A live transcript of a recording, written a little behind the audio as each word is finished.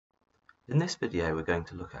In this video, we're going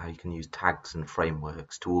to look at how you can use tags and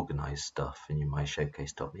frameworks to organize stuff in your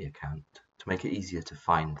myshowcase.me account to make it easier to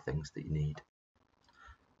find things that you need.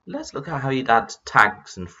 Let's look at how you'd add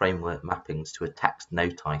tags and framework mappings to a text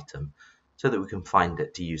note item so that we can find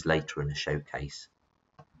it to use later in a showcase.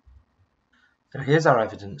 So here's our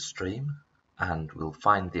evidence stream, and we'll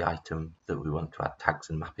find the item that we want to add tags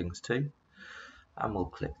and mappings to, and we'll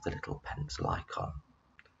click the little pencil icon.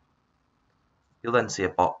 You'll then see a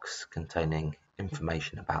box containing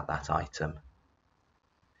information about that item.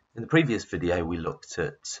 In the previous video, we looked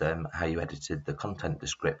at how you edited the content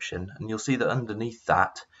description, and you'll see that underneath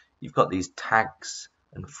that, you've got these tags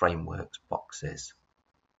and frameworks boxes.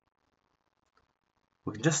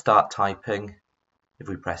 We can just start typing. If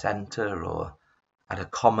we press enter or add a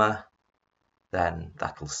comma, then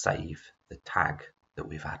that'll save the tag that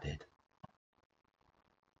we've added.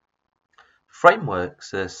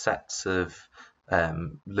 Frameworks are sets of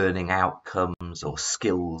learning outcomes or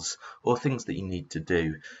skills or things that you need to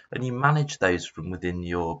do, and you manage those from within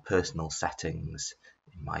your personal settings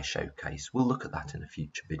in myshowcase. We'll look at that in a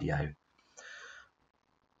future video.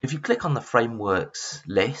 If you click on the frameworks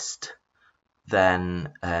list,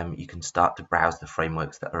 then you can start to browse the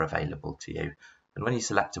frameworks that are available to you, and when you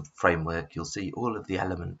select a framework, you'll see all of the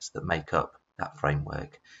elements that make up that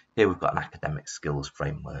framework. Here we've got an academic skills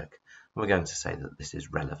framework. We're going to say that this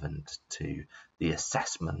is relevant to the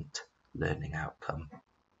assessment learning outcome.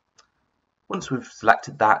 Once we've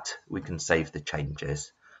selected that, we can save the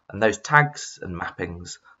changes, and those tags and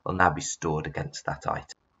mappings will now be stored against that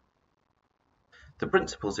item. The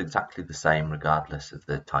principle is exactly the same regardless of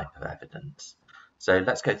the type of evidence. So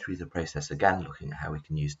let's go through the process again, looking at how we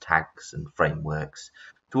can use tags and frameworks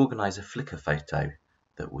to organise a Flickr photo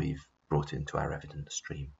that we've brought into our evidence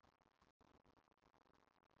stream.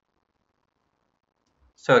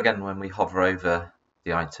 So again, when we hover over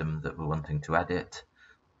the item that we're wanting to edit,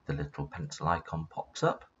 the little pencil icon pops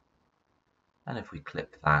up, and if we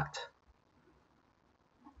click that,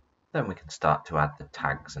 then we can start to add the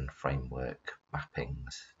tags and framework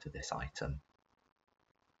mappings to this item.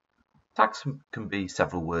 Tags can be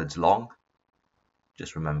several words long.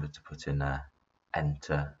 Just remember to put in a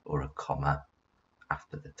enter or a comma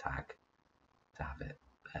after the tag to have it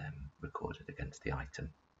recorded against the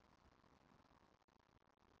item.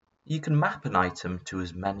 You can map an item to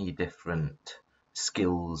as many different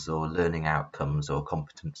skills or learning outcomes or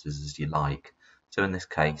competences as you like. So in this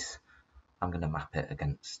case, I'm going to map it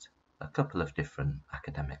against a couple of different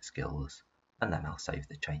academic skills, and then I'll save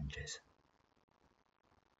the changes.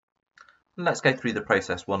 And let's go through the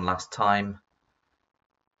process one last time,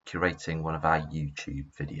 curating one of our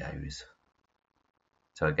YouTube videos.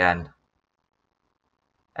 So again,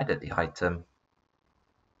 edit the item,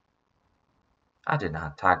 add in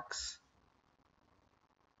our tags.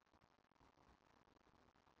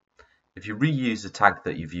 If you reuse a tag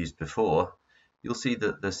that you've used before, you'll see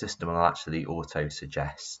that the system will actually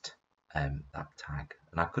auto-suggest that tag,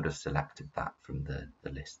 and I could have selected that from the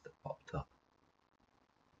list that popped up.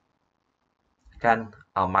 Again,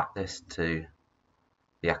 I'll map this to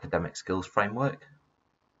the academic skills framework,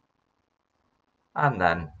 and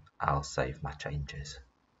then I'll save my changes.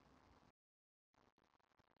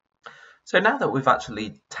 So now that we've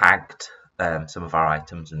actually tagged some of our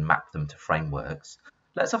items and mapped them to frameworks,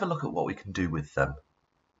 let's have a look at what we can do with them.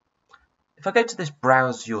 If I go to this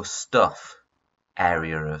Browse Your Stuff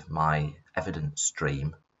area of my evidence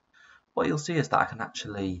stream, what you'll see is that I can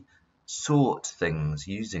actually sort things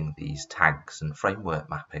using these tags and framework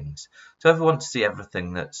mappings. So if I want to see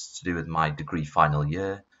everything that's to do with my degree final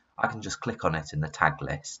year, I can just click on it in the tag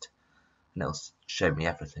list, and it'll show me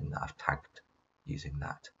everything that I've tagged using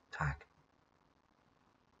that tag.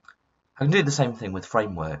 I can do the same thing with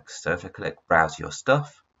frameworks. So if I click Browse Your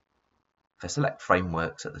Stuff, if I select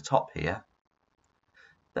Frameworks at the top here,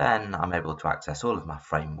 then I'm able to access all of my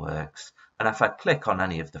frameworks. And if I click on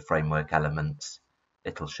any of the framework elements,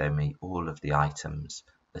 it'll show me all of the items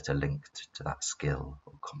that are linked to that skill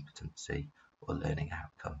or competency or learning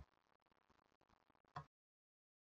outcome.